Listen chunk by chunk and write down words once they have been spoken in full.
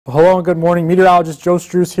Hello and good morning. Meteorologist Joe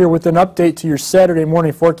Struess here with an update to your Saturday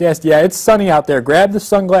morning forecast. Yeah, it's sunny out there. Grab the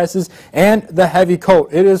sunglasses and the heavy coat.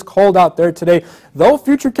 It is cold out there today, though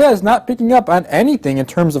Futurecast is not picking up on anything in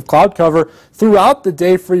terms of cloud cover throughout the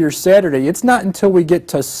day for your Saturday. It's not until we get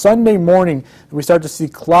to Sunday morning that we start to see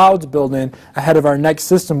clouds build in ahead of our next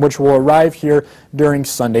system, which will arrive here during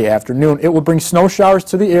Sunday afternoon. It will bring snow showers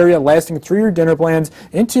to the area, lasting through your dinner plans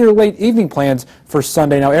into your late evening plans for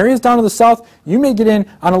Sunday. Now, areas down to the south, you may get in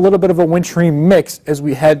on a little bit of a wintry mix as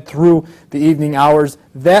we head through the evening hours.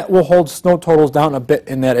 That will hold snow totals down a bit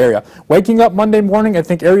in that area. Waking up Monday morning, I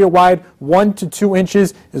think area-wide 1 to 2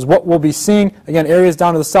 inches is what we'll be seeing. Again, areas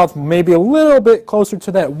down to the south maybe a little bit closer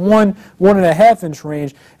to that 1.5 inch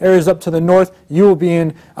range. Areas up to the north, you will be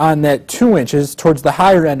in on that 2 inches towards the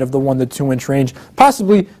higher end of the 1 to 2 inch range.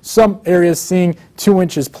 Possibly some areas seeing 2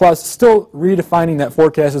 inches plus. Still redefining that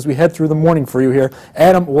forecast as we head through the morning for you here.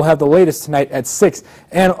 Adam will have the latest tonight at 6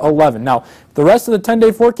 and 11. Now, the rest of the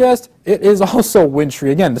 10-day forecast, it is also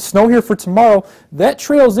wintry. Again, the snow here for tomorrow, that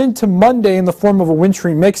trails into Monday in the form of a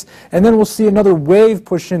wintry mix, and then we'll see another wave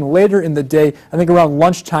push in later in the day. I think around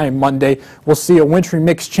lunchtime Monday, we'll see a wintry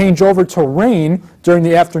mix change over to rain during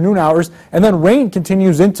the afternoon hours, and then rain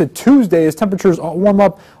continues into Tuesday as temperatures warm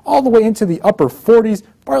up all the way into the upper 40s.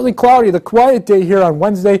 Partly cloudy, the quiet day here on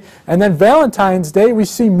Wednesday, and then Valentine's Day, we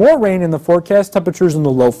see more rain in the forecast, temperatures in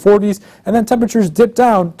the low 40s, and then temperatures dip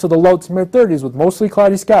down to the low to mid 30s with mostly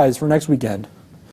cloudy skies for next weekend.